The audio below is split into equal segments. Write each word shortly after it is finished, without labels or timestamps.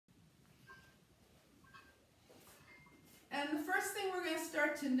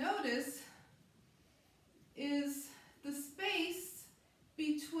start to notice is the space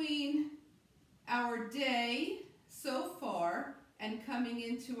between our day so far and coming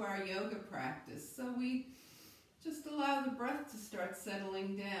into our yoga practice. So we just allow the breath to start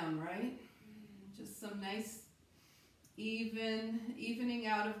settling down, right? Just some nice evening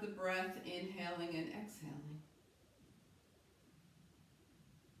out of the breath, inhaling and exhaling.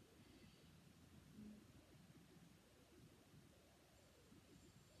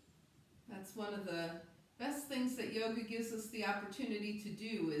 That's one of the best things that yoga gives us the opportunity to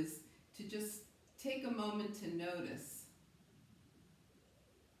do, is to just take a moment to notice.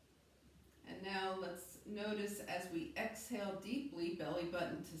 And now let's notice as we exhale deeply, belly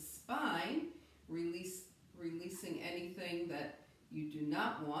button to spine, releasing anything that you do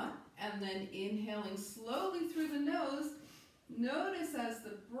not want, and then inhaling slowly through the nose. Notice as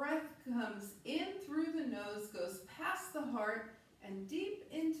the breath comes in through the nose, goes past the heart and deep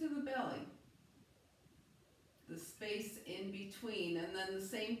into the belly. The space in between, and then the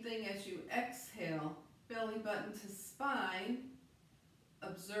same thing as you exhale, belly button to spine.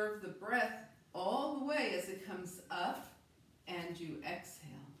 Observe the breath all the way as it comes up and you exhale.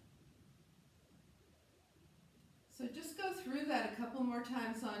 So just go through that a couple more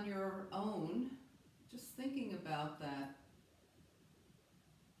times on your own, just thinking about that,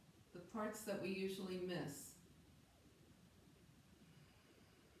 the parts that we usually miss.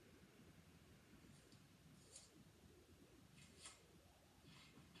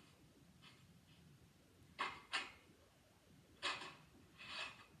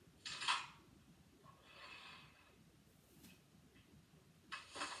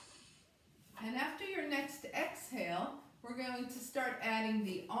 And after your next exhale, we're going to start adding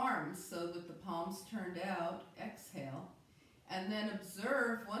the arms, so with the palms turned out, exhale. And then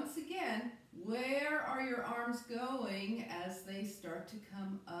observe, once again, where are your arms going as they start to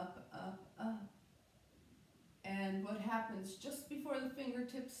come up, up, up. And what happens just before the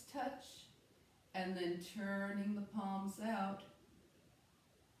fingertips touch, and then turning the palms out,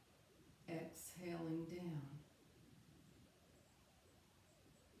 exhaling down.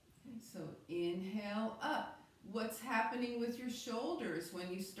 So inhale up. What's happening with your shoulders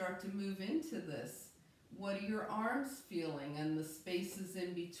when you start to move into this? What are your arms feeling and the spaces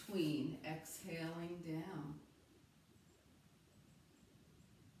in between? Exhaling down.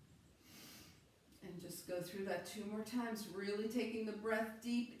 And just go through that 2 more times, really taking the breath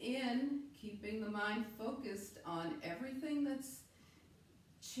deep in, keeping the mind focused on everything that's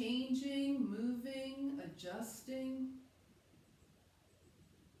changing, moving, adjusting.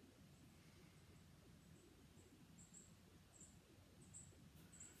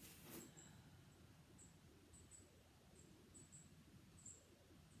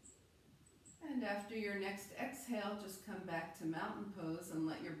 And after your next exhale, just come back to mountain pose and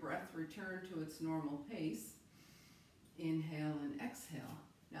let your breath return to its normal pace. Inhale and exhale.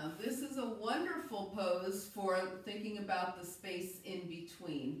 Now this is a wonderful pose for thinking about the space in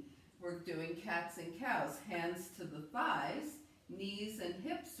between. We're doing cats and cows, hands to the thighs, knees and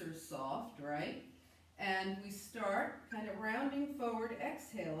hips are soft, right? And we start kind of rounding forward,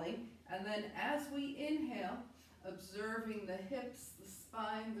 exhaling, and then as we inhale, observing the hips, the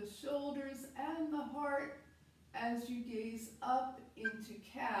spine, the shoulders, and the heart as you gaze up into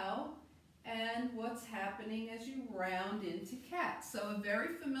cow, and what's happening as you round into cat. So a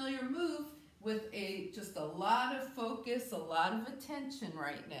very familiar move with just a lot of focus, a lot of attention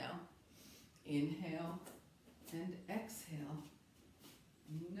right now. Inhale and exhale.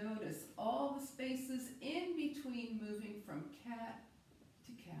 Notice all the spaces in between, moving from cat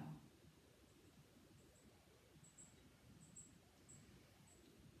to cow.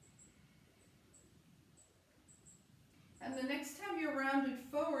 And the next time you're rounded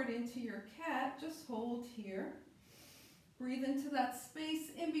forward into your cat, just hold here. Breathe into that space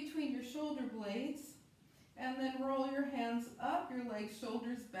in between your shoulder blades. And then roll your hands up, your legs,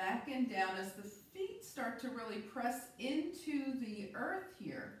 shoulders back and down as the feet start to really press into the earth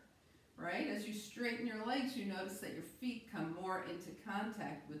here, right? As you straighten your legs, you notice that your feet come more into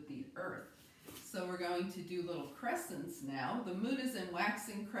contact with the earth. So we're going to do little crescents now. The moon is in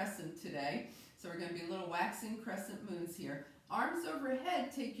waxing crescent today. So we're going to be little waxing crescent moons here. Arms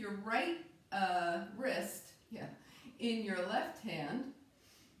overhead, take your right wrist in your left hand.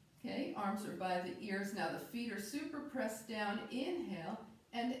 Okay, arms are by the ears. Now the feet are super pressed down. Inhale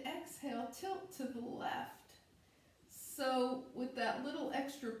and exhale, tilt to the left. So with that little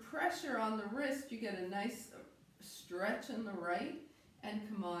extra pressure on the wrist, you get a nice stretch in the right. And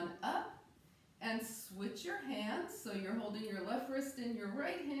come on up and switch your hands. So you're holding your left wrist in your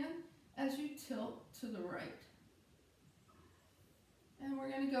right hand as you tilt to the right. And we're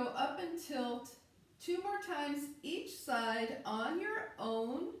going to go up and tilt 2 more times each side on your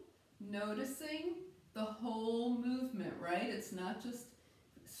own, noticing the whole movement, right? It's not just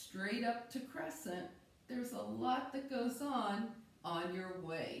straight up to crescent. There's a lot that goes on your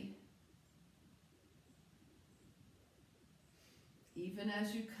way. Even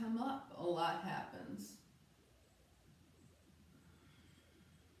as you come up, a lot happens.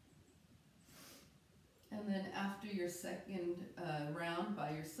 And then after your second round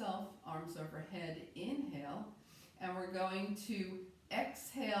by yourself, arms overhead, inhale. And we're going to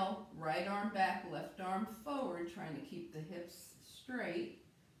exhale, right arm back, left arm forward, trying to keep the hips straight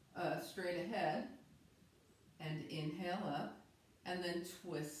ahead. And inhale up. And then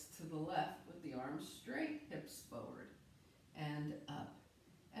twist to the left with the arms straight, hips forward and up.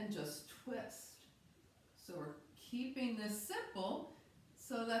 And just twist. So we're keeping this simple,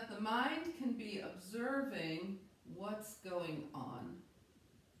 so that the mind can be observing what's going on.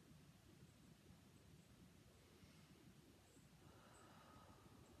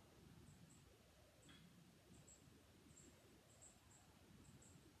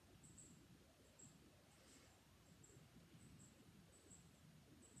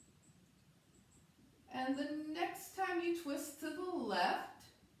 And the next time you twist to the left,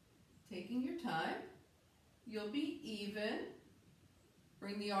 taking your time, you'll be even.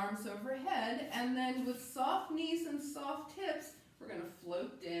 Bring the arms overhead, and then with soft knees and soft hips, we're going to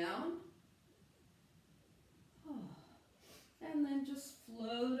float down. And then just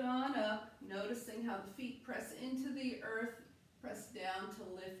float on up, noticing how the feet press into the earth, press down to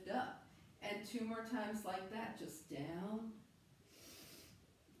lift up. And 2 more times like that, just down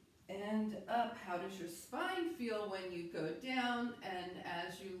and up. How does your spine feel when you go down, and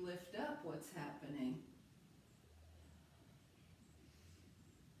as you lift up, what's happening?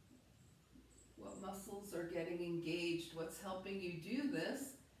 What muscles are getting engaged? What's helping you do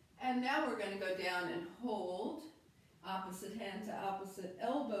this? And now we're going to go down and hold. Opposite hand to opposite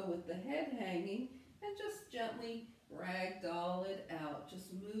elbow with the head hanging, and just gently ragdoll it out.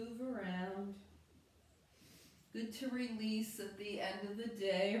 Just move around. Good to release at the end of the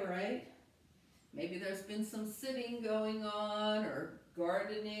day, right? Maybe there's been some sitting going on or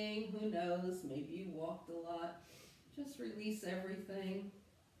gardening, who knows? Maybe you walked a lot. Just release everything.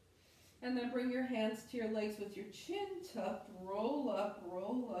 And then bring your hands to your legs with your chin tucked, roll up,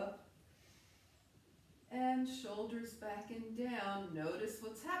 and shoulders back and down. Notice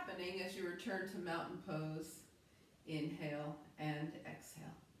what's happening as you return to mountain pose. Inhale and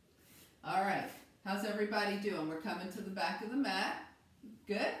exhale. All right, how's everybody doing? We're coming to the back of the mat.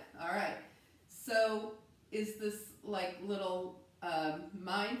 Good? All right. So is this like little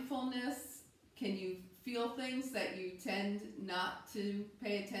mindfulness? Can you feel things that you tend not to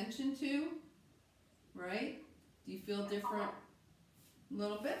pay attention to, right? Do you feel different a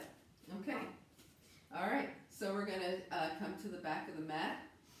little bit? Okay. All right, so we're going to come to the back of the mat.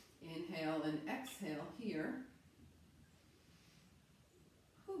 Inhale and exhale here.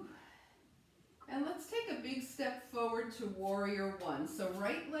 Whew. And let's take a big step forward to warrior one. So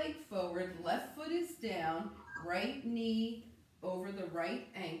right leg forward, left foot is down, right knee over the right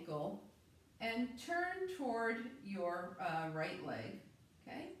ankle, and turn toward your right leg,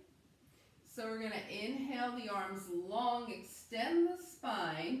 okay? So we're going to inhale the arms long, extend the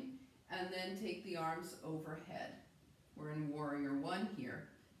spine, and then take the arms overhead. We're in warrior one here.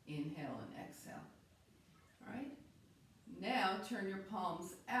 Inhale and exhale. All right? Now turn your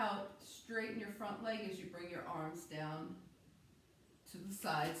palms out, straighten your front leg as you bring your arms down to the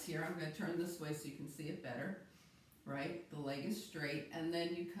sides here. I'm going to turn this way so you can see it better, right? The leg is straight, and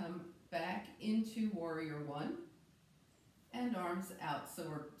then you come back into warrior one and arms out. So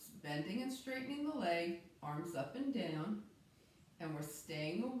we're bending and straightening the leg, arms up and down, and we're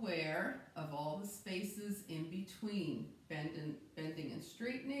staying aware of all the spaces in between, bending and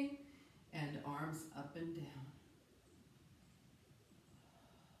straightening, and arms up and down.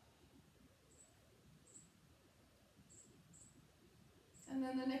 And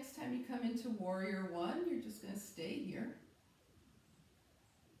then the next time you come into warrior one, you're just going to stay here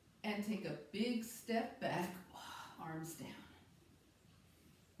and take a big step back, arms down.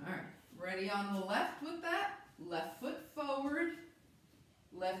 All right, ready on the left with that? Left foot forward,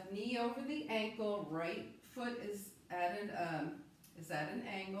 left knee over the ankle, right foot is at an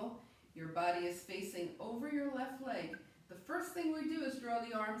angle. Your body is facing over your left leg. The first thing we do is draw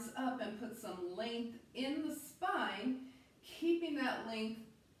the arms up and put some length in the spine, keeping that length,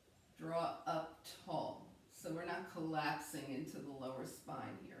 draw up tall. So we're not collapsing into the lower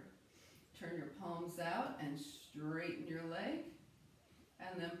spine here. Turn your palms out and straighten your leg,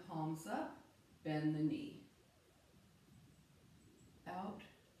 and then palms up, bend the knee. out,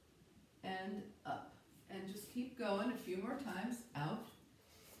 and up. And just keep going a few more times, out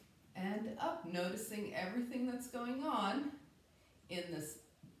and up, noticing everything that's going on in this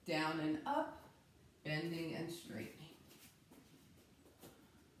down and up, bending and straightening.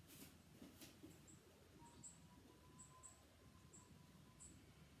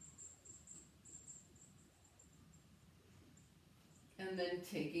 And then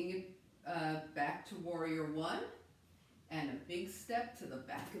taking it back to warrior one, and a big step to the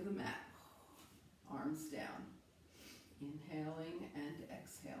back of the mat. Arms down. Inhaling and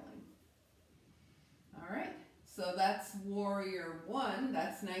exhaling. All right, so that's warrior one.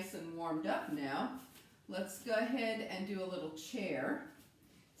 That's nice and warmed up now. Let's go ahead and do a little chair.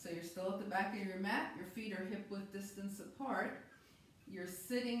 So you're still at the back of your mat. Your feet are hip-width distance apart. You're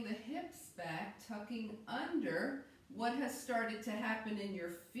sitting the hips back, tucking under. What has started to happen in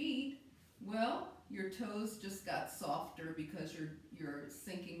your feet? Well, your toes just got softer because you're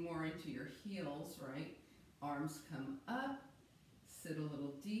sinking more into your heels, right? Arms come up, sit a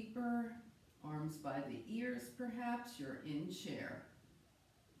little deeper, arms by the ears perhaps, you're in chair.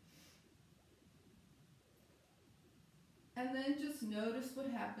 And then just notice what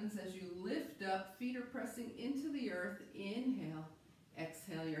happens as you lift up, feet are pressing into the earth, inhale,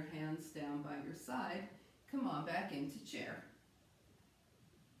 exhale your hands down by your side, come on back into chair.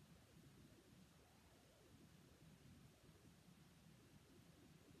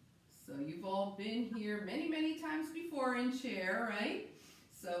 So you've all been here many, many times before in chair, right?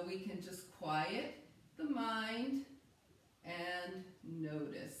 So we can just quiet the mind and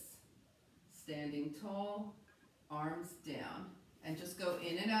notice. Standing tall, arms down. And just go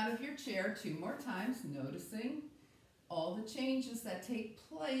in and out of your chair 2 more times, noticing all the changes that take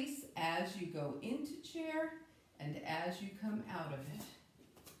place as you go into chair and as you come out of it.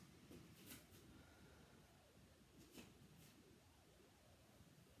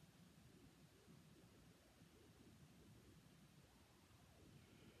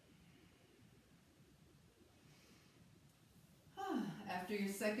 After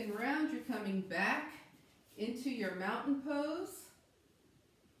your second round, you're coming back into your mountain pose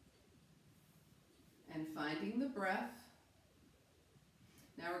and finding the breath.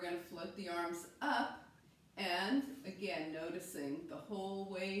 Now we're going to float the arms up and again noticing the whole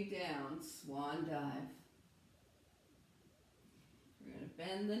way down, swan dive. We're going to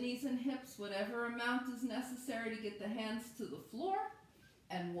bend the knees and hips, whatever amount is necessary to get the hands to the floor,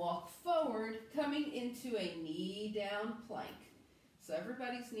 and walk forward, coming into a knee down plank. So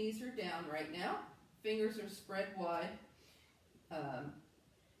everybody's knees are down right now. Fingers are spread wide.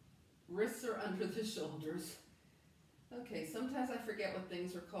 Wrists are under the shoulders. Okay, sometimes I forget what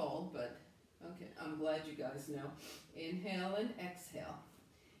things are called, but okay, I'm glad you guys know. Inhale and exhale.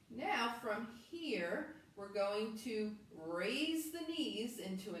 Now from here, we're going to raise the knees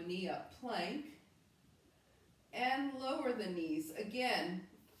into a knee up plank and lower the knees. Again,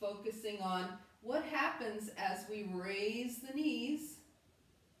 focusing on what happens as we raise the knees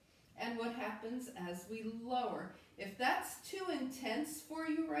and what happens as we lower. If that's too intense for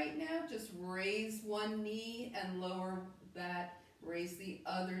you right now, just raise one knee and lower that, raise the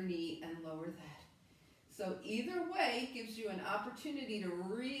other knee and lower that. So either way gives you an opportunity to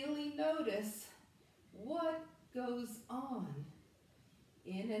really notice what goes on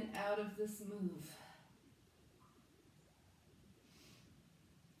in and out of this move.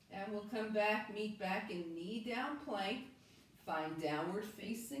 And we'll come back, meet back in knee down plank. Find downward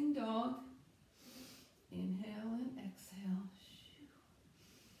facing dog. Inhale and exhale.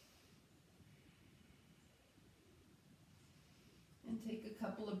 And take a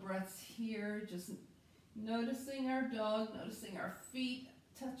couple of breaths here, just noticing our dog, noticing our feet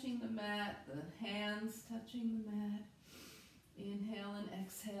touching the mat, the hands touching the mat. Inhale and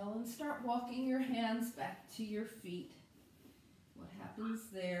exhale, and start walking your hands back to your feet. What happens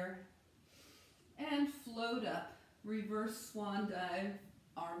there? And float up. Reverse swan dive.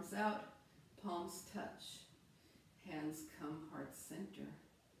 Arms out. Palms touch. Hands come heart center.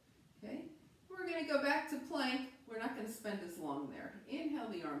 Okay? We're going to go back to plank. We're not going to spend as long there. Inhale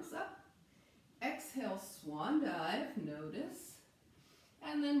the arms up. Exhale swan dive. Notice.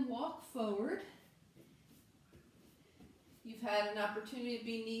 And then walk forward. You've had an opportunity to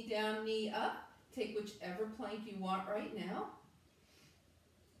be knee down, knee up. Take whichever plank you want right now.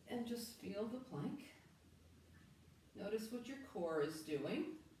 And just feel the plank. Notice what your core is doing.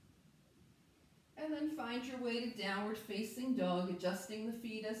 And then find your way to downward facing dog, adjusting the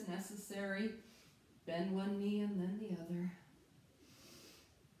feet as necessary. Bend one knee and then the other.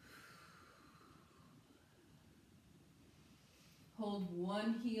 Hold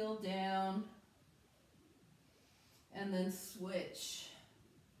one heel down. and then switch.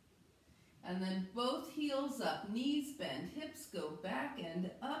 And then both heels up, knees bend, hips go back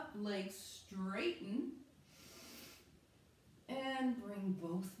and up, legs straighten. And bring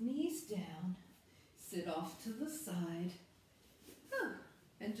both knees down. Sit off to the side.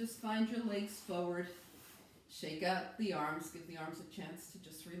 And just find your legs forward. Shake out the arms, give the arms a chance to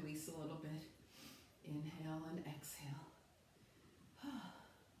just release a little bit. Inhale and exhale.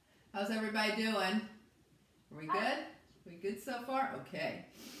 How's everybody doing? Are we good? We good so far? Okay.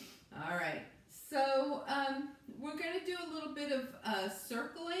 All right. So we're going to do a little bit of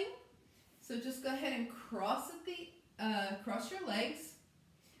circling. So just go ahead and cross your legs.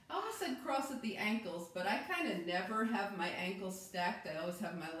 I almost said cross at the ankles, but I kind of never have my ankles stacked. I always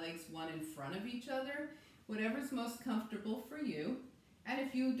have my legs one in front of each other. Whatever's most comfortable for you. And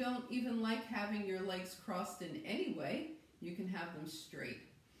if you don't even like having your legs crossed in any way, you can have them straight.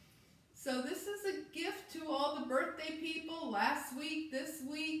 So this is a gift to all the birthday people last week, this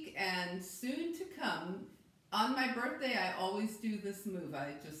week, and soon to come. On my birthday, I always do this move.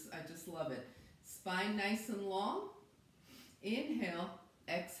 I just love it. Spine nice and long. Inhale,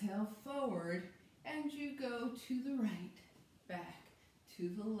 exhale forward, and you go to the right, back, to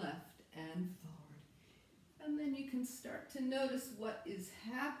the left, and forward. And then you can start to notice what is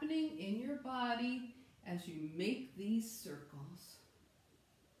happening in your body as you make these circles.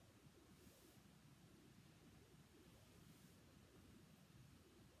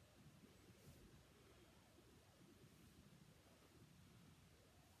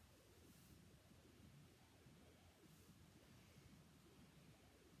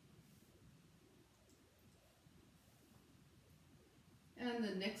 And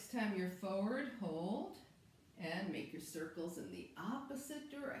the next time you're forward, hold and make your circles in the opposite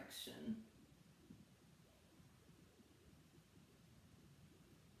direction.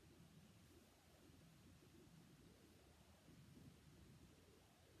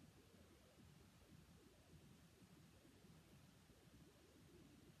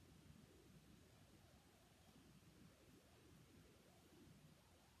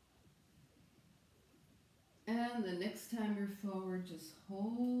 And the next time you're forward, just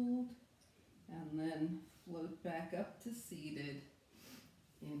hold and then float back up to seated.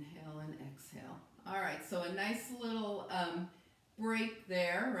 Inhale and exhale. All right, so a nice little break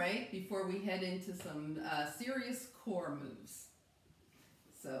there, right, before we head into some serious core moves.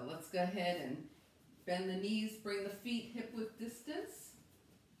 So let's go ahead and bend the knees, bring the feet hip-width distance.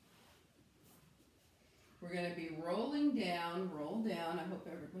 We're going to be rolling down, roll down. I hope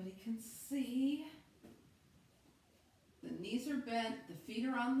everybody can see. The knees are bent, the feet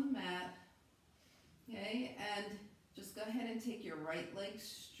are on the mat. Okay, and just go ahead and take your right leg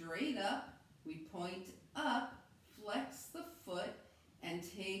straight up. We point up, flex the foot, and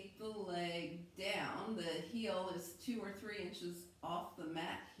take the leg down. The heel is 2 or 3 inches off the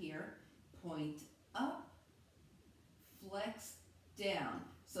mat here. Point up, flex down.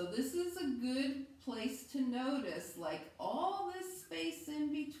 So this is a good place to notice, like all this space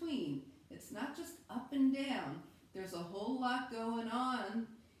in between. It's not just up and down. There's a whole lot going on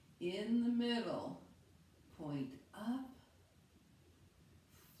in the middle. Point up,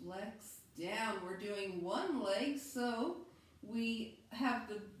 flex down. We're doing one leg, so we have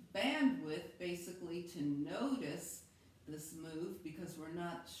the bandwidth basically to notice this move because we're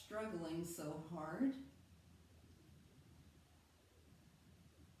not struggling so hard.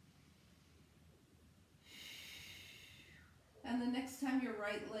 And the next time your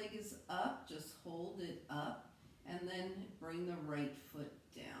right leg is up, just hold it up and then bring the right foot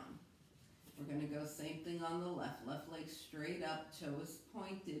down. We're going to go same thing on the left. Left leg straight up, toes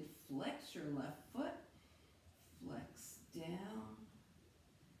pointed. Flex your left foot. Flex down.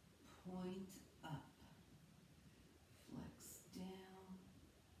 Point up. Flex down.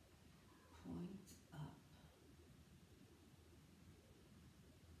 Point up.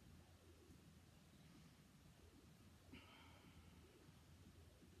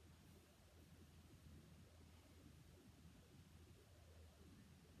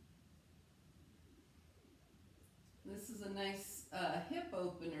 This is a nice hip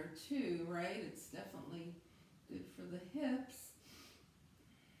opener too, right? It's definitely good for the hips.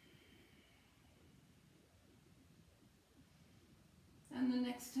 And the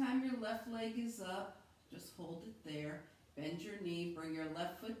next time your left leg is up, just hold it there. Bend your knee, bring your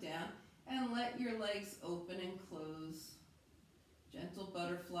left foot down, and let your legs open and close. Gentle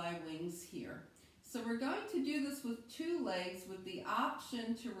butterfly wings here. So we're going to do this with 2 legs with the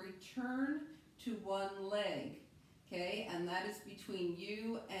option to return to 1 leg. Okay, and that is between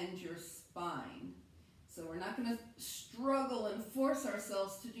you and your spine. So we're not going to struggle and force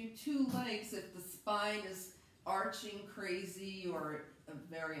ourselves to do 2 legs if the spine is arching crazy or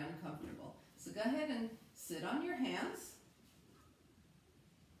very uncomfortable. So go ahead and sit on your hands.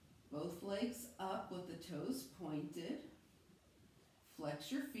 Both legs up with the toes pointed.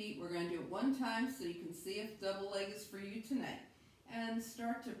 Flex your feet. We're going to do it one time so you can see if double leg is for you tonight. And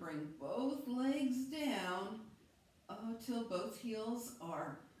start to bring both legs down till both heels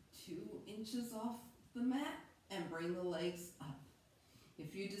are 2 inches off the mat, and bring the legs up.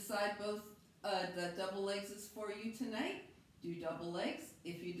 If you decide that double legs is for you tonight, do double legs.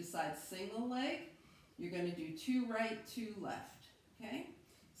 If you decide single leg, you're going to do 2 right, 2 left. Okay?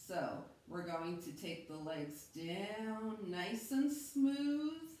 So we're going to take the legs down nice and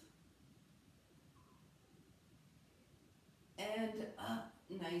smooth and up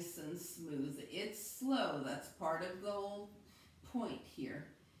nice and smooth. It's slow. That's part of the whole point here.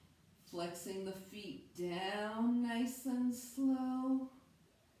 Flexing the feet down nice and slow.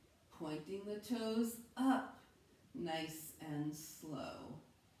 Pointing the toes up nice and slow.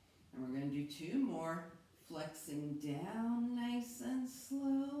 And we're going to do 2 more. Flexing down nice and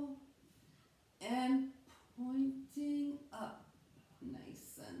slow. And pointing up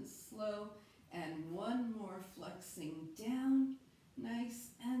nice and slow. And 1 more, flexing down nice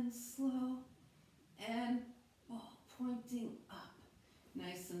and slow. And pointing up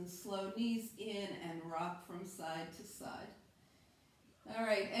nice and slow. Knees in and rock from side to side. All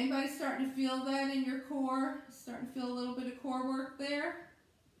right, anybody starting to feel that in your core? Starting to feel a little bit of core work there?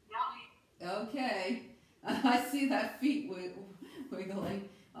 Yeah. Okay, I see that feet wiggling.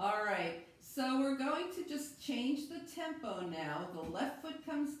 All right, so we're going to just change the tempo now. The left foot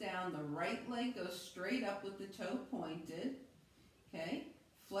comes down, the right leg goes straight up with the toe pointed. Okay,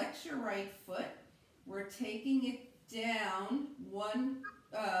 flex your right foot. We're taking it down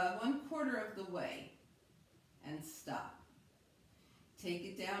 1/4 of the way and stop. Take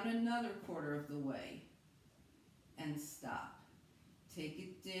it down another 1/4 of the way and stop. Take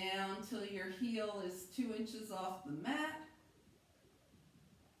it down till your heel is 2 inches off the mat,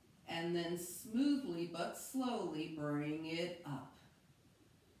 and then smoothly but slowly bring it up.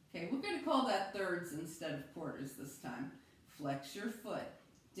 Okay, we're going to call that thirds instead of quarters this time. Flex your foot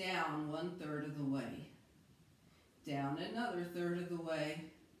down 1/3 of the way. Down another 1/3 of the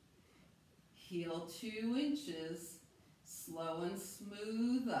way. Heel 2 inches. Slow and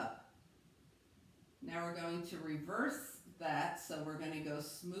smooth up. Now we're going to reverse that. So we're going to go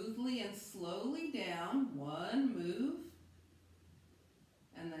smoothly and slowly down. 1 move.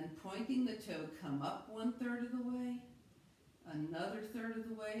 And then pointing the toe, come up 1/3 of the way. Another 1/3 of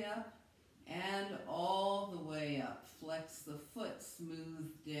the way up. And all the way up. Flex the foot,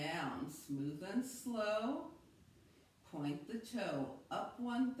 smooth down. Smooth and slow. Point the toe up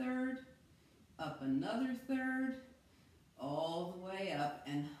 1/3, up another 1/3, all the way up,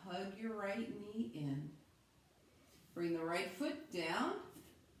 and hug your right knee in. Bring the right foot down,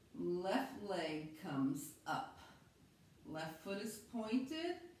 left leg comes up. Left foot is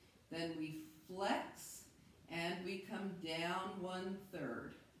pointed, then we flex, and we come down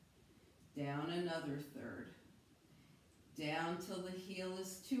 1/3, down another 1/3, down till the heel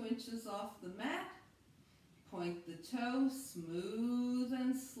is 2 inches off the mat. Point the toe, smooth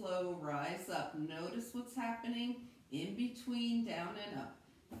and slow, rise up. Notice what's happening in between, down and up.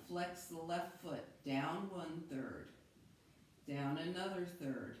 Flex the left foot, down 1/3, down another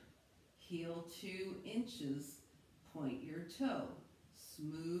 1/3. Heel 2 inches, point your toe,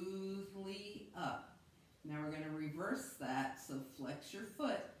 smoothly up. Now we're going to reverse that, so flex your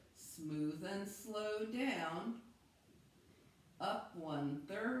foot, smooth and slow down, up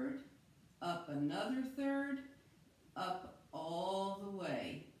 1/3, up another 1/3, up all the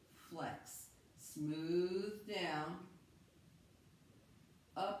way, flex, smooth down,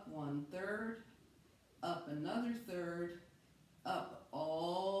 up 1/3, up another 1/3, up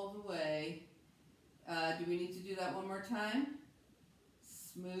all the way. Do we need to do that one more time?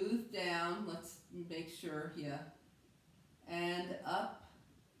 Smooth down, let's make sure, yeah. And up,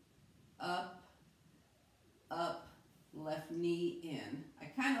 up, up, left knee in. I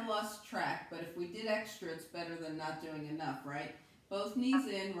kind of lost track, but if we did extra, it's better than not doing enough, right? Both knees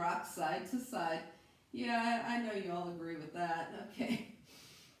in, rock side to side. Yeah, I know you all agree with that. Okay.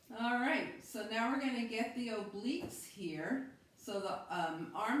 All right, so now we're going to get the obliques here. So the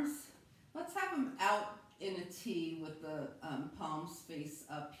arms, let's have them out in a T with the palms face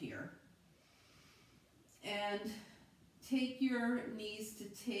up here. And take your knees to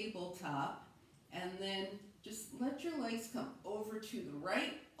tabletop, and then just let your legs come over to the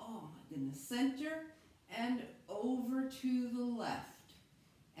right, oh my goodness, center, and over to the left,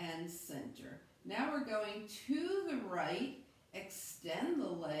 and center. Now we're going to the right, extend the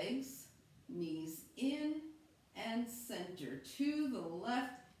legs, knees in, and center. To the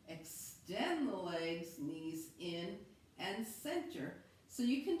left, extend the legs, knees in and center. So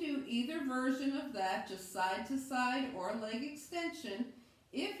you can do either version of that, just side to side or leg extension.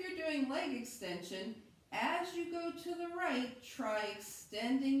 If you're doing leg extension, as you go to the right, try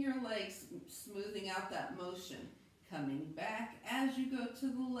extending your legs, smoothing out that motion. Coming back, as you go to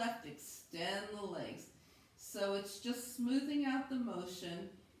the left, extend the legs. So it's just smoothing out the motion,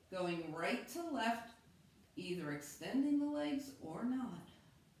 going right to left, either extending the legs or not.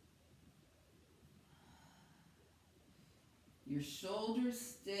 Your shoulders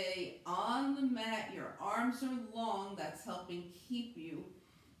stay on the mat, your arms are long, that's helping keep you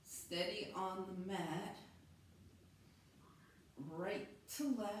steady on the mat. Right to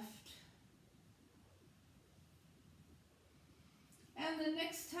left. And the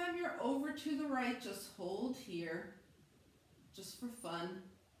next time you're over to the right, just hold here, just for fun.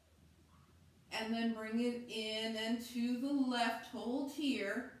 And then bring it in and to the left, hold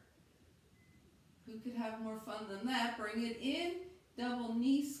here. Who could have more fun than that? Bring it in, double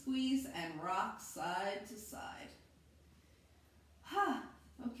knee squeeze, and rock side to side.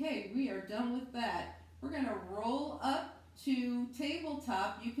 Okay, we are done with that. We're going to roll up to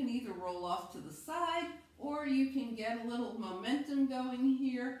tabletop. You can either roll off to the side, or you can get a little momentum going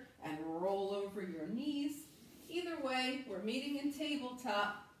here and roll over your knees. Either way, we're meeting in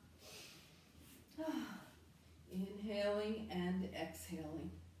tabletop. Inhaling and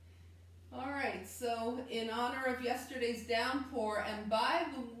exhaling. All right, so in honor of yesterday's downpour, and by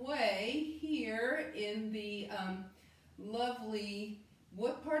the way, here in the lovely,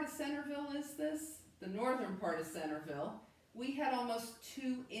 what part of Centerville is this? The northern part of Centerville. We had almost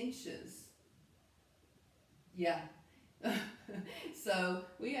 2 inches. Yeah. So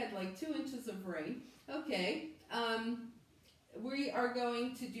we had like 2 inches of rain. Okay, we are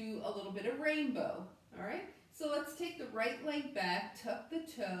going to do a little bit of rainbow, all right? So let's take the right leg back, tuck the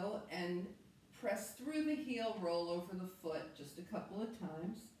toe, and press through the heel, roll over the foot just a couple of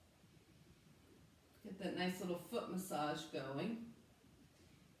times. Get that nice little foot massage going.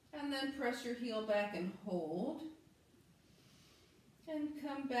 And then press your heel back and hold. And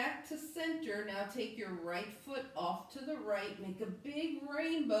come back to center. Now take your right foot off to the right. Make a big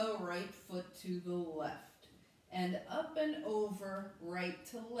rainbow, right foot to the left. And up and over, right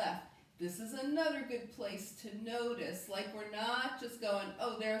to left. This is another good place to notice, like we're not just going,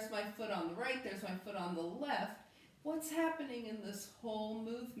 oh, there's my foot on the right, there's my foot on the left. What's happening in this whole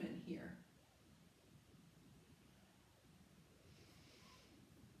movement here?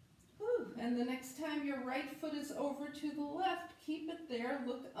 And the next time your right foot is over to the left, keep it there.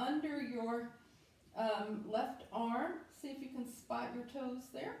 Look under your left arm. See if you can spot your toes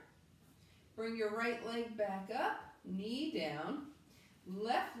there. Bring your right leg back up, knee down.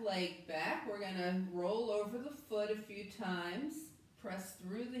 Left leg back. We're going to roll over the foot a few times. Press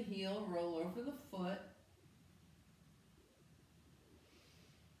through the heel, roll over the foot.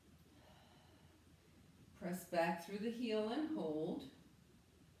 Press back through the heel and hold.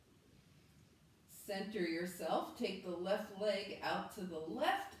 Center yourself. Take the left leg out to the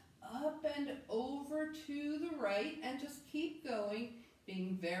left, up and over to the right, and just keep going,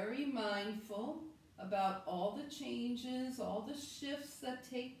 being very mindful about all the changes, all the shifts that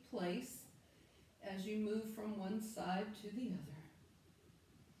take place as you move from one side to the other.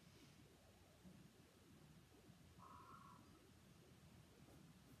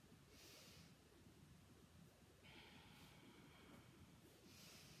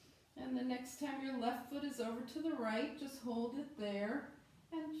 And the next time your left foot is over to the right, just hold it there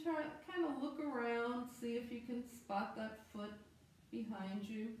and try kind of look around, see if you can spot that foot behind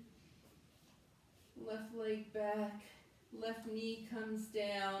you. Left leg back, left knee comes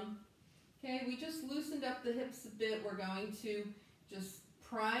down. Okay, we just loosened up the hips a bit. We're going to just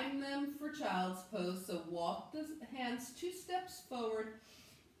prime them for child's pose. So walk the hands 2 steps forward.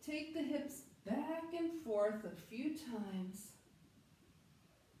 Take the hips back and forth a few times.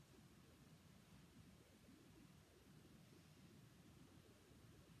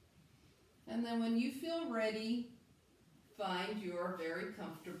 And then when you feel ready, find your very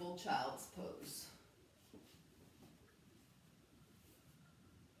comfortable child's pose.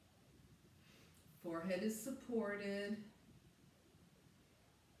 Forehead is supported.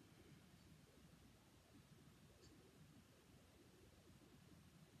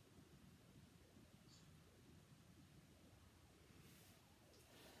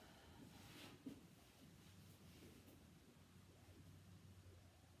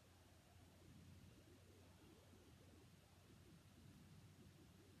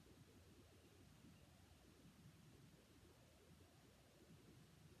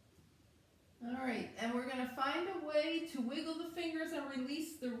 All right, and we're going to find a way to wiggle the fingers and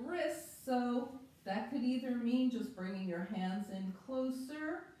release the wrists. So that could either mean just bringing your hands in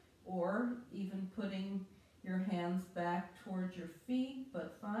closer or even putting your hands back towards your feet,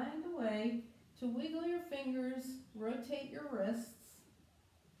 but find a way to wiggle your fingers, rotate your wrists,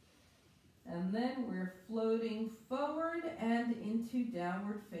 and then we're floating forward and into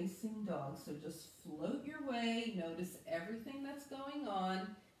downward facing dog. So just float your way, notice everything that's going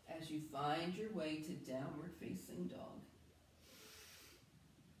on as you find your way to downward facing dog.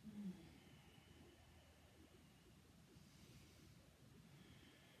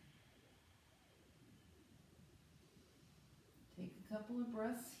 Take a couple of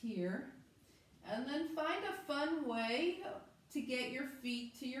breaths here, and then find a fun way to get your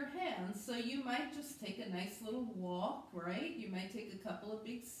feet to your hands. So you might just take a nice little walk, right? You might take a couple of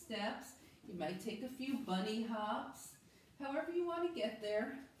big steps. You might take a few bunny hops. However you want to get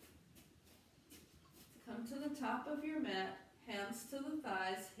there. Come to the top of your mat, hands to the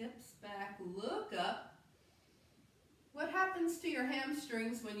thighs, hips back, look up. What happens to your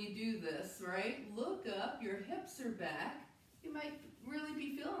hamstrings when you do this, right? Look up, your hips are back. You might really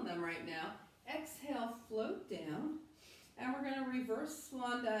be feeling them right now. Exhale, float down. And we're going to reverse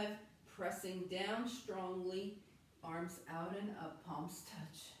swan dive, pressing down strongly, arms out and up, palms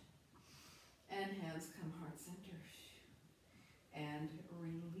touch. And hands come heart center. And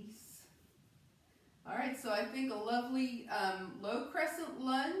release. All right, so I think a lovely low crescent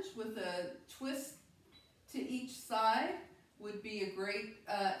lunge with a twist to each side would be a great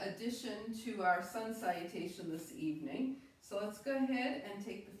addition to our sun salutation this evening. So let's go ahead and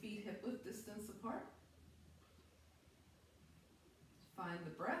take the feet hip width distance apart. Find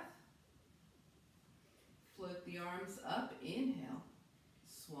the breath. Float the arms up, inhale.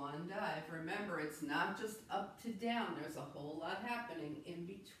 Swan dive. Remember, it's not just up to down. There's a whole lot happening in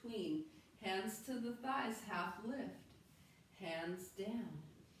between. Hands to the thighs, half lift. Hands down.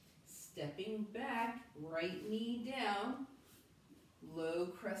 Stepping back, right knee down. Low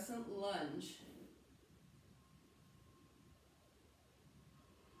crescent lunge.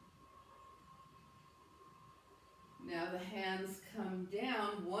 Now the hands come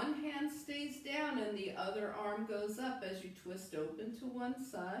down. One hand stays down and the other arm goes up as you twist open to one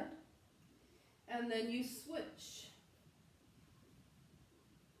side. And then you switch.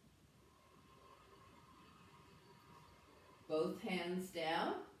 Both hands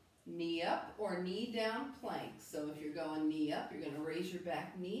down, knee up or knee down plank. So if you're going knee up, you're going to raise your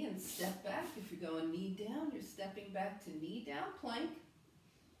back knee and step back. If you're going knee down, you're stepping back to knee down plank.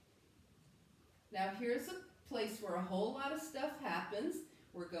 Now here's a place where a whole lot of stuff happens.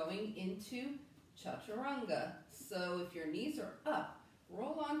 We're going into chaturanga. So if your knees are up,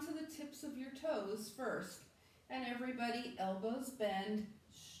 roll onto the tips of your toes first. And everybody, elbows bend,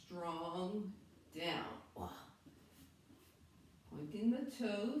 strong down. Pointing the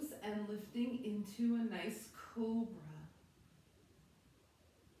toes and lifting into a nice cobra.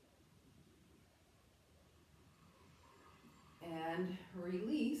 And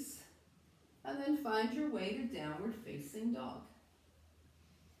release. And then find your way to downward facing dog.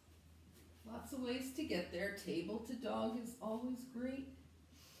 Lots of ways to get there. Table to dog is always great.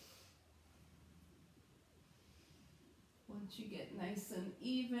 Once you get nice and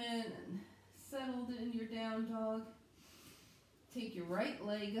even and settled in your down dog, take your right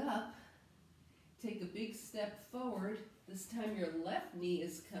leg up. Take a big step forward. This time your left knee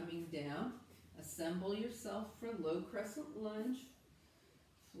is coming down. Assemble yourself for low crescent lunge.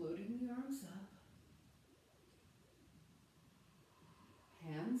 Floating the arms up.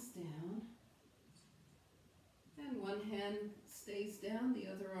 Hands down. And one hand stays down, the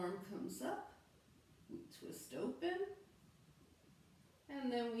other arm comes up. We twist open.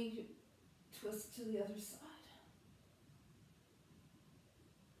 And then we twist to the other side.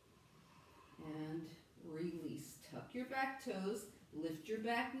 And release. Tuck your back toes, lift your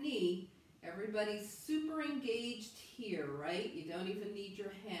back knee. Everybody's super engaged here, right? You don't even need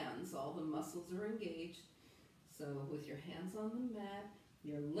your hands. All the muscles are engaged. So with your hands on the mat,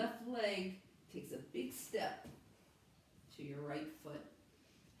 your left leg takes a big step to your right foot.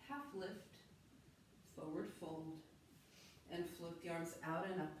 Half lift, forward fold, and float the arms out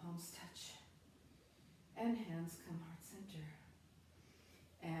and up, palms touch. And hands come heart center.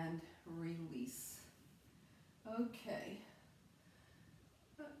 And release. Okay.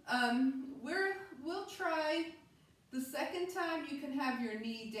 We'll try the second time. You can have your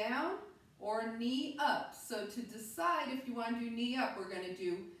knee down or knee up. So to decide if you want to do knee up, we're going to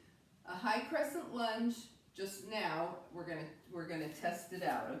do a high crescent lunge just now. We're going to test it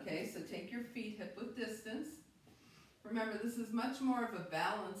out, okay? So take your feet hip width distance. Remember, this is much more of a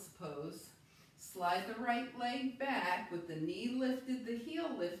balance pose. Slide the right leg back with the knee lifted, the heel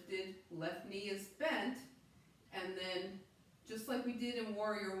lifted, left knee is bent, and then just like we did in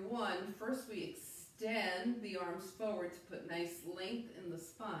Warrior One, first we extend the arms forward to put nice length in the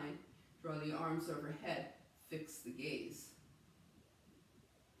spine. Draw the arms overhead, fix the gaze.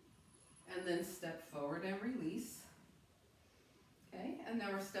 And then step forward and release. Okay, and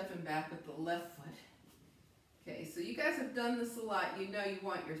now we're stepping back with the left foot. Okay, so you guys have done this a lot. You know you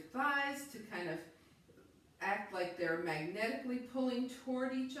want your thighs to kind of act like they're magnetically pulling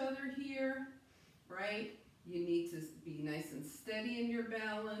toward each other here, right? You need to be nice and steady in your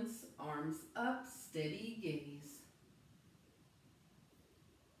balance. Arms up, steady gaze.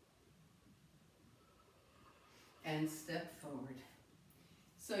 And step forward.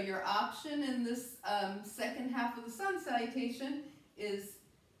 So your option in this second half of the sun salutation is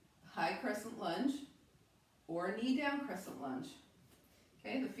high crescent lunge or knee down crescent lunge.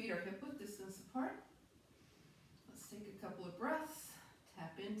 Okay, the feet are hip width distance apart. Let's take a couple of breaths.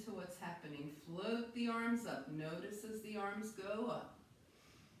 Tap into what's happening. Float the arms up. Notice as the arms go up.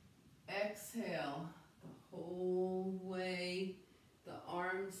 Exhale the whole way. The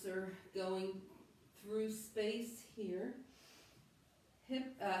arms are going through space here.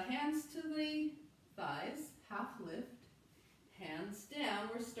 Hands to the thighs, half lift. Hands down.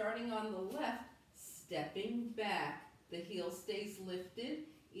 We're starting on the left, stepping back. The heel stays lifted.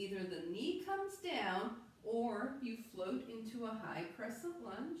 Either the knee comes down or you float into a high crescent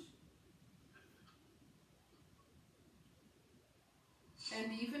lunge.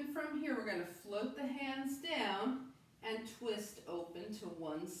 And even from here, we're going to float the hands down and twist open to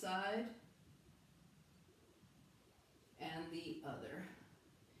one side and the other.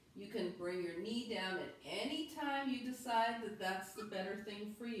 You can bring your knee down at any time you decide that that's the better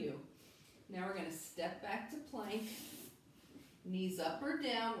thing for you. Now we're going to step back to plank. Knees up or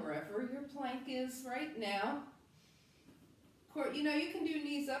down, wherever your plank is right now. You know, you can do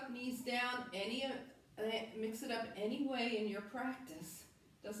knees up, knees down, mix it up any way in your practice.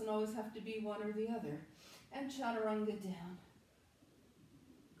 Doesn't always have to be one or the other. And chaturanga down.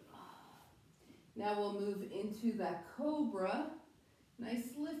 Now we'll move into that cobra.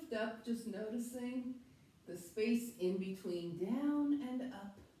 Nice lift up, just noticing the space in between down and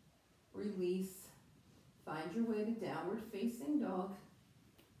up. Release. Find your way to downward facing dog.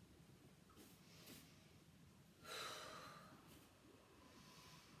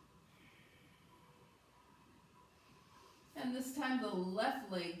 And this time the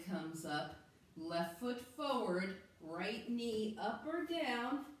left leg comes up, left foot forward, right knee up or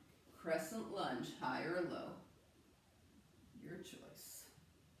down, crescent lunge, high or low. Your choice.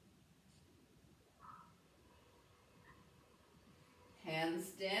 Hands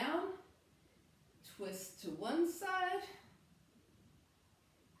down. Twist to one side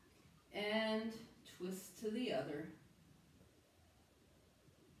and twist to the other.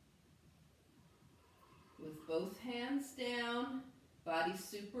 With both hands down, body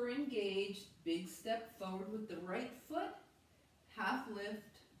super engaged, big step forward with the right foot, half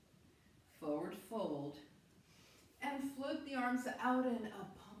lift, forward fold, and float the arms out and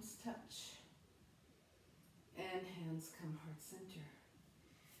up, palms touch, and hands come heart center.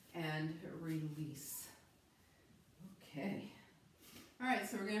 And release. Okay. All right,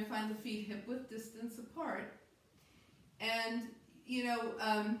 so we're going to find the feet hip width distance apart. And, you know,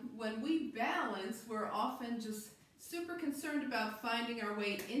 when we balance, we're often just super concerned about finding our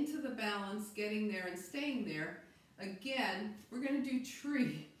way into the balance, getting there and staying there. Again, we're going to do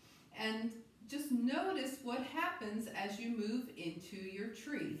tree. And just notice what happens as you move into your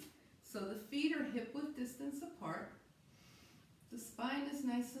tree. So the feet are hip width distance apart. The spine is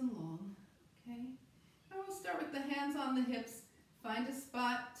nice and long, okay? And we'll start with the hands on the hips. Find a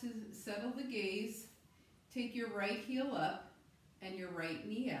spot to settle the gaze. Take your right heel up and your right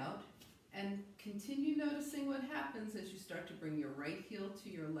knee out. And continue noticing what happens as you start to bring your right heel to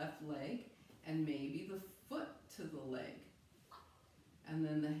your left leg and maybe the foot to the leg. And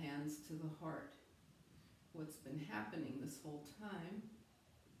then the hands to the heart. What's been happening this whole time.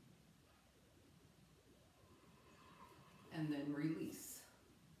 And then release.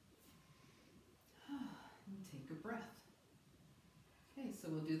 And take a breath. Okay, so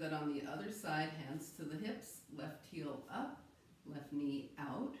we'll do that on the other side. Hands to the hips, left heel up, left knee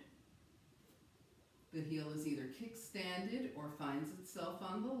out. The heel is either kickstanded or finds itself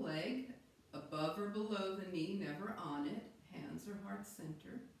on the leg, above or below the knee, never on it. Hands are heart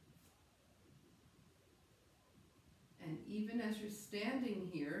center. And even as you're standing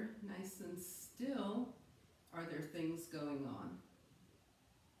here, nice and still, are there things going on?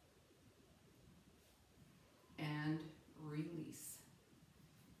 And release.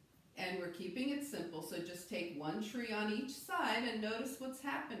 And we're keeping it simple, so just take one tree on each side and notice what's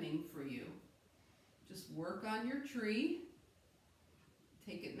happening for you. Just work on your tree.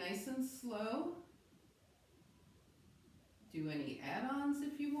 Take it nice and slow. Do any add-ons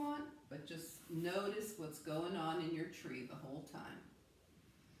if you want, but just notice what's going on in your tree the whole time.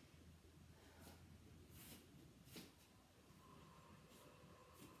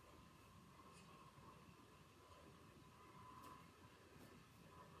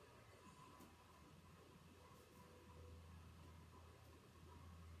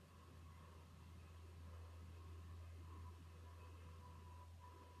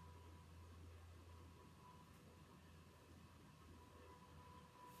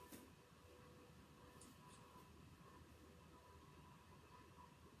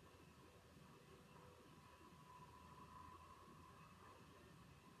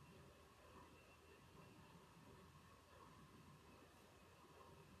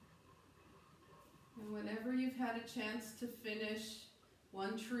 And whenever you've had a chance to finish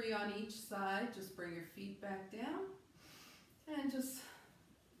one tree on each side, just bring your feet back down and just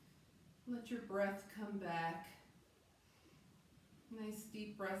let your breath come back. Nice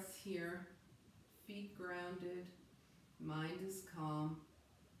deep breaths here. Feet grounded, mind is calm.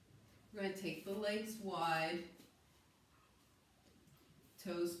 We're going to take the legs wide,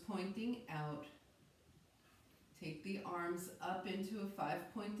 toes pointing out. Take the arms up into a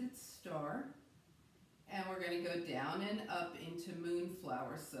 5-pointed star. And we're going to go down and up into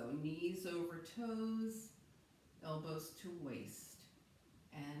moonflower. So knees over toes, elbows to waist,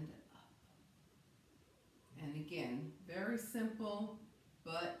 and up. And again, very simple,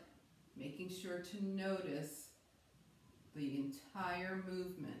 but making sure to notice the entire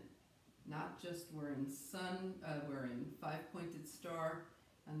movement. Not just we're in 5-pointed star,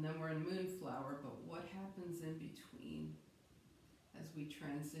 and then we're in moonflower, but what happens in between as we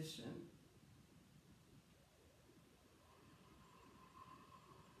transition.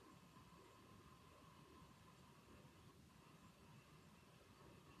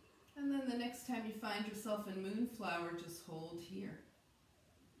 And then the next time you find yourself in moonflower, just hold here.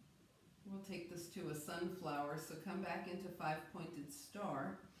 We'll take this to a sunflower, so come back into 5-pointed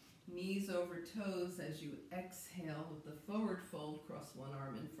star. Knees over toes as you exhale with the forward fold, cross one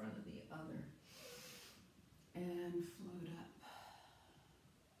arm in front of the other. And float up.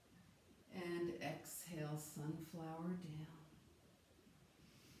 And exhale, sunflower down.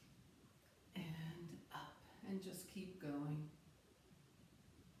 And up. And just keep going.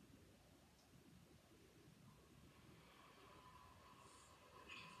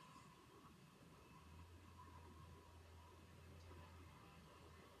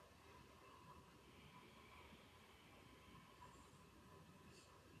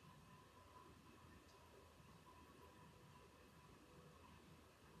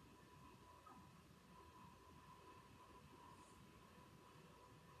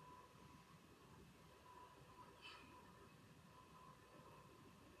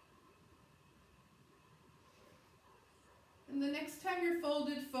 And the next time you're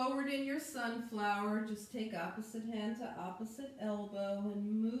folded forward in your sunflower, just take opposite hand to opposite elbow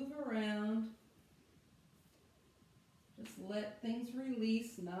and move around. Just let things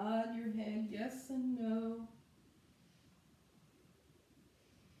release. Nod your head yes and no.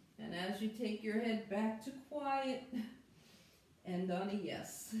 And as you take your head back to quiet, end on a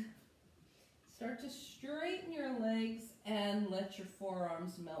yes. Start to straighten your legs and let your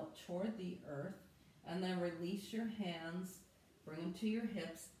forearms melt toward the earth. And then release your hands, bring them to your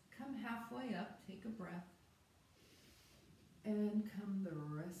hips, come halfway up, take a breath, and come the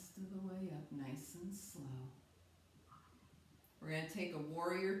rest of the way up, nice and slow. We're going to take a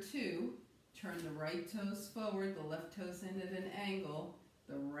warrior two, turn the right toes forward, the left toes in at an angle,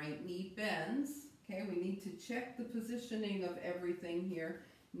 the right knee bends. Okay, we need to check the positioning of everything here.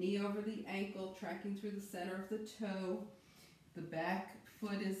 Knee over the ankle, tracking through the center of the toe. The back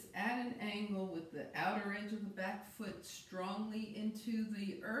foot is at an angle with the outer edge of the back foot strongly into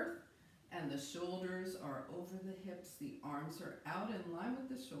the earth, and the shoulders are over the hips. The arms are out in line with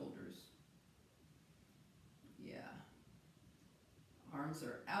the shoulders. Yeah. Arms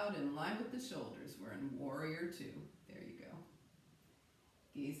are out in line with the shoulders. We're in warrior two. There you go.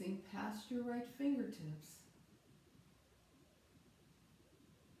 Gazing past your right fingertips.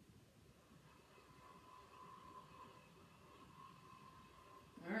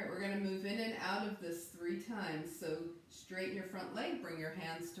 All right, we're going to move in and out of this 3 times. So straighten your front leg, bring your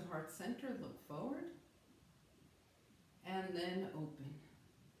hands to heart center, look forward, and then open.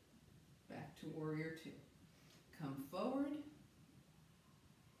 Back to warrior two. Come forward,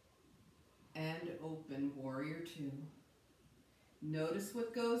 and open, warrior two. Notice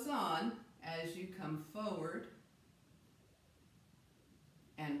what goes on as you come forward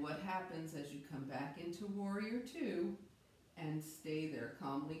and what happens as you come back into Warrior Two and stay there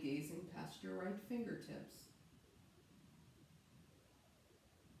calmly gazing past your right fingertips.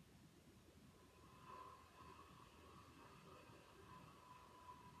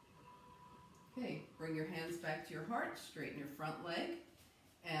 Okay, bring your hands back to your heart, straighten your front leg,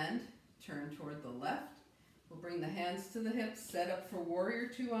 and turn toward the left. We'll bring the hands to the hips, set up for Warrior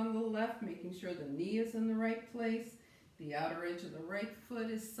Two on the left, making sure the knee is in the right place. The outer edge of the right foot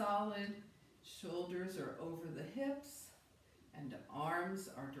is solid. Shoulders are over the hips, and arms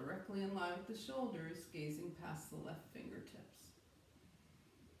are directly in line with the shoulders, gazing past the left fingertips.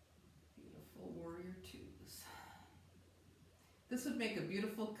 Beautiful Warrior Twos. This would make a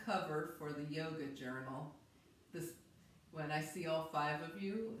beautiful cover for the yoga journal. When I see all 5 of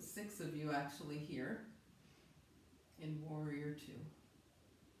you, 6 of you actually here in Warrior Two.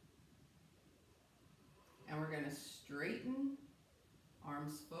 And we're going to straighten,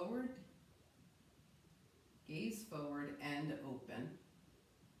 arms forward, gaze forward and open.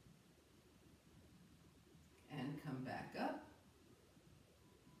 And come back up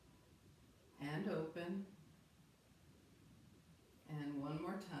and open. And one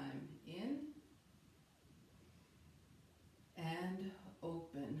more time, in and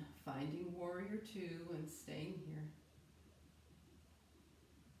open, finding Warrior Two and staying here.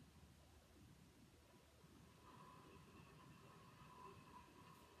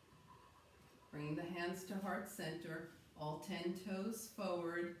 Bring the hands to heart center, all 10 toes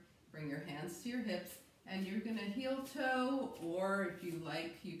forward. Bring your hands to your hips, and you're going to heel toe, or if you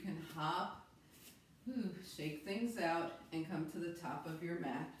like, you can hop. Shake things out and come to the top of your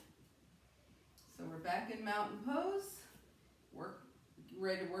mat. So we're back in mountain pose.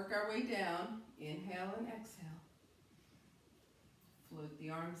 Ready to work our way down. Inhale and exhale. Float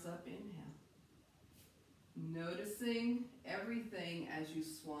the arms up, inhale. Noticing everything as you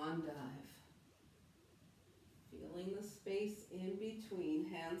swan dive. Feeling the space in between.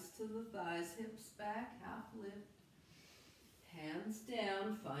 Hands to the thighs, hips back, half lift. Hands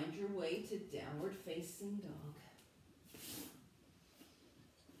down, find your way to downward facing dog.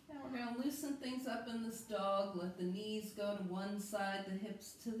 Now we're going to loosen things up in this dog. Let the knees go to one side, the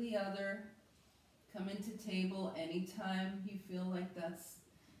hips to the other. Come into table anytime you feel like that's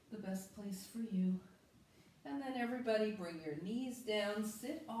the best place for you. And then everybody bring your knees down,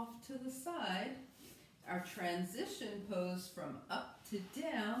 sit off to the side. Our transition pose from up to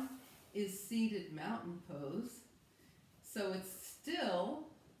down is seated mountain pose. So it's still,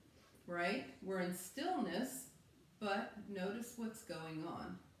 right? We're in stillness, but notice what's going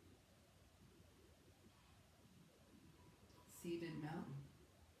on. Seated mountain.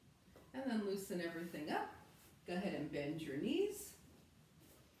 And then loosen everything up. Go ahead and bend your knees.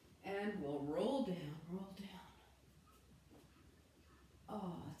 And we'll roll down, roll down.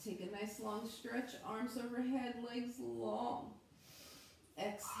 Oh, take a nice long stretch, arms overhead, legs long.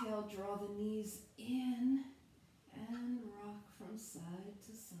 Exhale, draw the knees in. And rock from side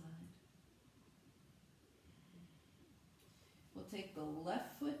to side. We'll take the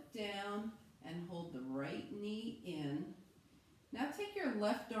left foot down and hold the right knee in. Now take your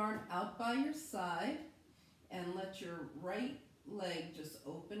left arm out by your side and let your right leg just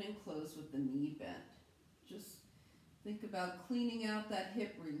open and close with the knee bent. Just think about cleaning out that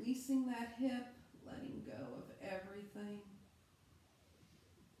hip, releasing that hip, letting go of everything.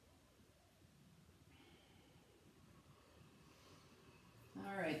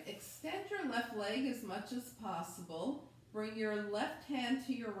 All right, extend your left leg as much as possible. Bring your left hand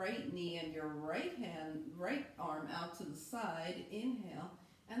to your right knee and your right arm out to the side. Inhale,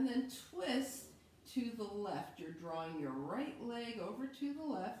 and then twist to the left. You're drawing your right leg over to the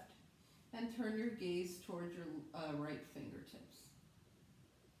left and turn your gaze towards your right fingertips.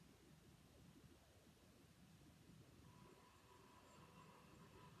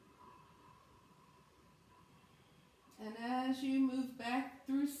 And as you move back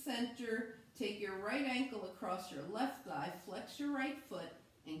through center, take your right ankle across your left thigh, flex your right foot,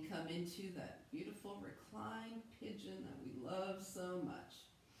 and come into that beautiful reclined pigeon that we love so much.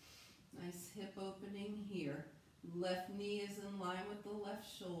 Nice hip opening here. Left knee is in line with the left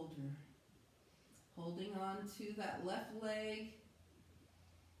shoulder. Holding on to that left leg,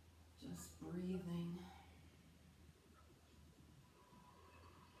 just breathing.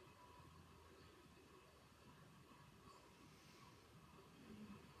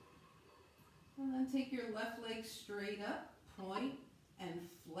 And then take your left leg straight up, point, and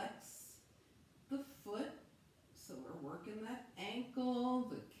flex the foot. So we're working that ankle,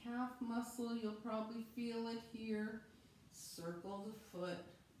 the calf muscle. You'll probably feel it here. circle the foot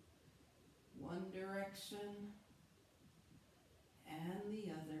one direction and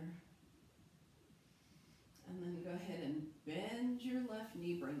the other. And then go ahead and bend your left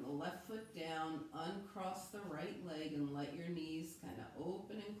knee, bring the left foot down, uncross the right leg, and let your knees kind of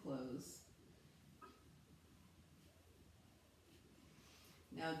open and close.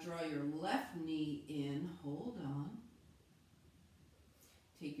 Now draw your left knee in, hold on.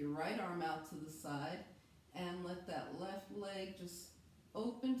 Take your right arm out to the side and let that left leg just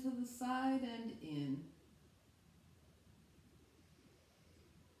open to the side and in.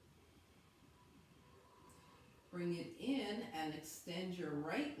 Bring it in and extend your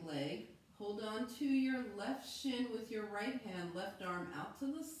right leg. Hold on to your left shin with your right hand, left arm out to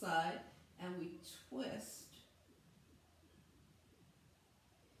the side, and we twist.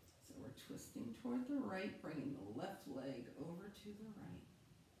 So we're twisting toward the right, bringing the left leg over to the right.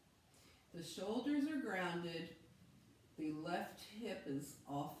 The shoulders are grounded. The left hip is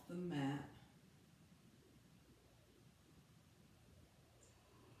off the mat.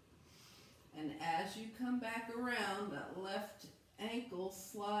 And as you come back around, that left ankle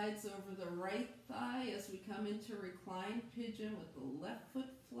slides over the right thigh as we come into reclined pigeon with the left foot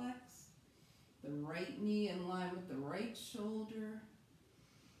flexed, the right knee in line with the right shoulder.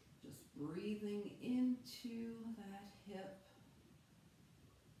 Just breathing into that hip.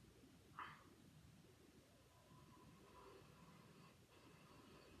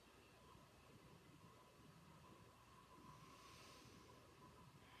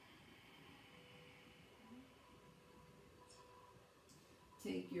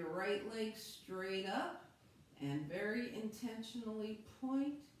 Take your right leg straight up and very intentionally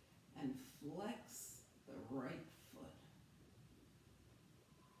point and flex the right foot.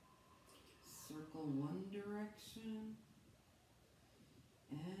 Circle one direction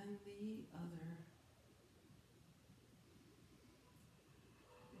and the other.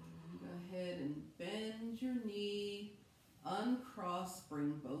 And then go ahead and bend your knee, uncross,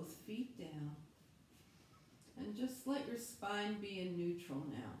 bring both feet down. And just let your spine be in neutral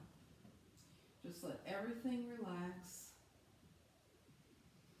now. Just let everything relax.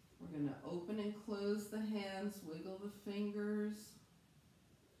 We're going to open and close the hands, wiggle the fingers,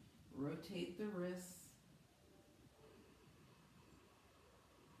 rotate the wrists.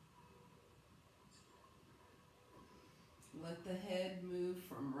 Let the head move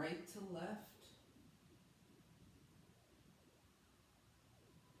from right to left.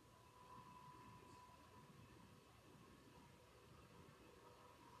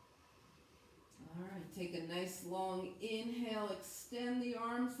 Take a nice long inhale, extend the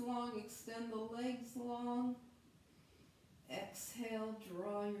arms long, extend the legs long. Exhale,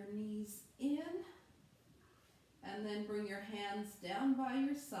 draw your knees in. And then bring your hands down by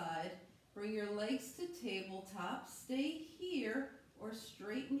your side. Bring your legs to tabletop. Stay here or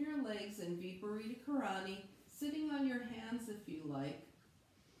straighten your legs in Viparita Karani, sitting on your hands if you like.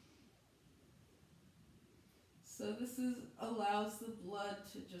 So this allows the blood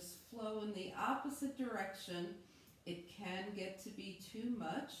to just flow in the opposite direction. It can get to be too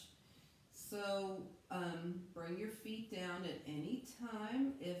much. So bring your feet down at any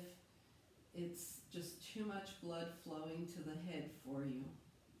time if it's just too much blood flowing to the head for you.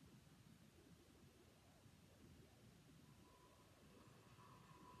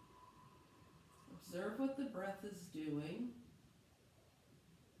 Observe what the breath is doing.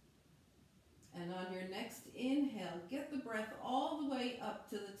 And on your next inhale, get the breath all the way up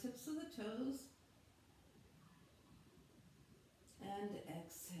to the tips of the toes. And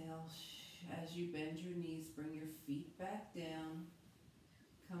exhale. As you bend your knees, bring your feet back down.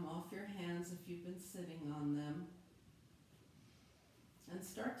 Come off your hands if you've been sitting on them. And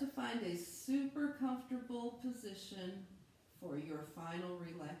start to find a super comfortable position for your final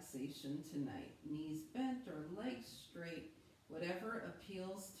relaxation tonight. Knees bent or legs straight. Whatever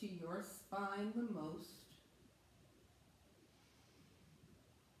appeals to your spine the most.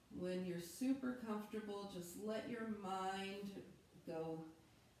 When you're super comfortable, just let your mind go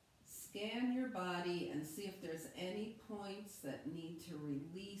scan your body and see if there's any points that need to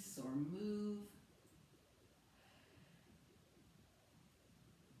release or move.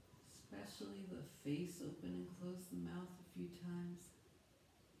 Especially the face, open and close the mouth a few times.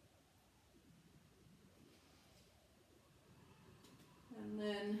 And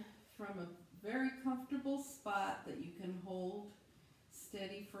then from a very comfortable spot that you can hold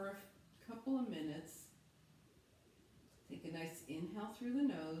steady for a couple of minutes, take a nice inhale through the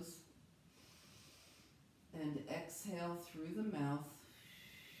nose and exhale through the mouth.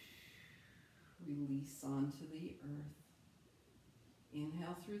 Release onto the earth.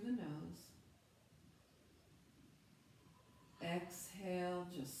 Inhale through the nose. Exhale,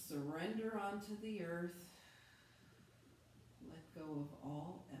 just surrender onto the earth. Let go of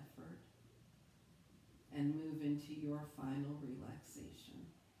all effort and move into your final relaxation.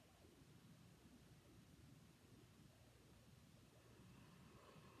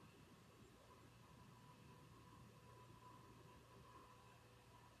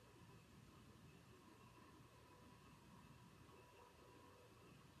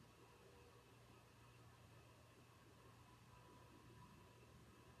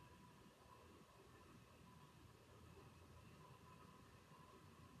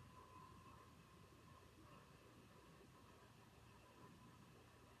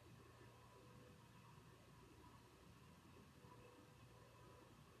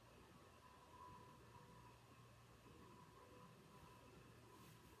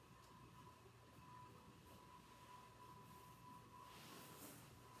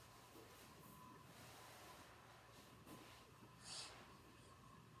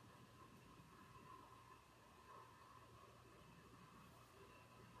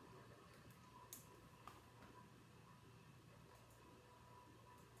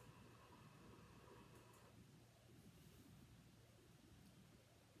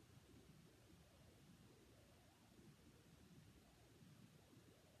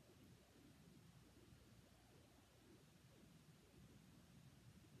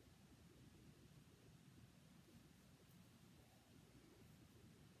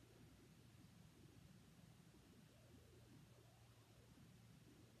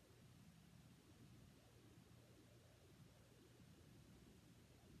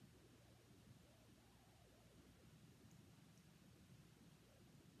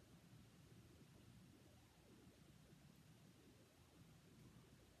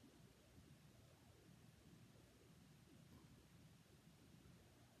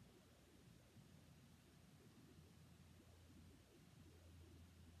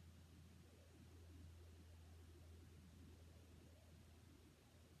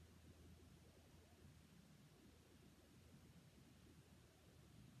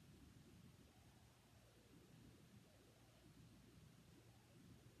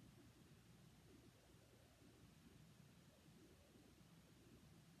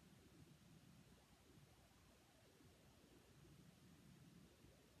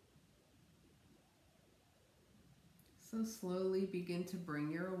 So slowly begin to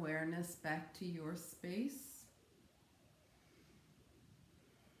bring your awareness back to your space.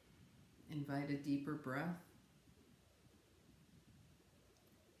 Invite a deeper breath.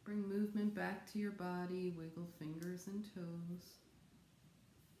 Bring movement back to your body, wiggle fingers and toes.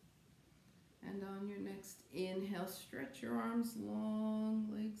 And on your next inhale, stretch your arms long,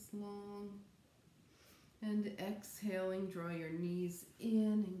 legs long. And exhaling, draw your knees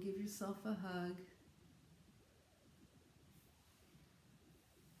in and give yourself a hug.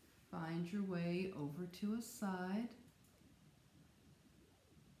 Find your way over to a side.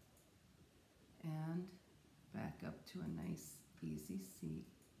 And back up to a nice, easy seat.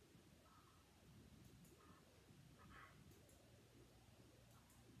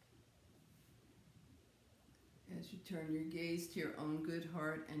 As you turn your gaze to your own good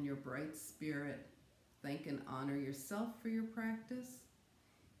heart and your bright spirit, thank and honor yourself for your practice,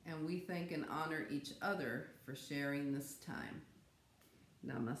 and we thank and honor each other for sharing this time.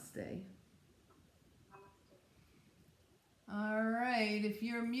 Namaste. All right, if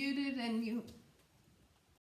you're muted and you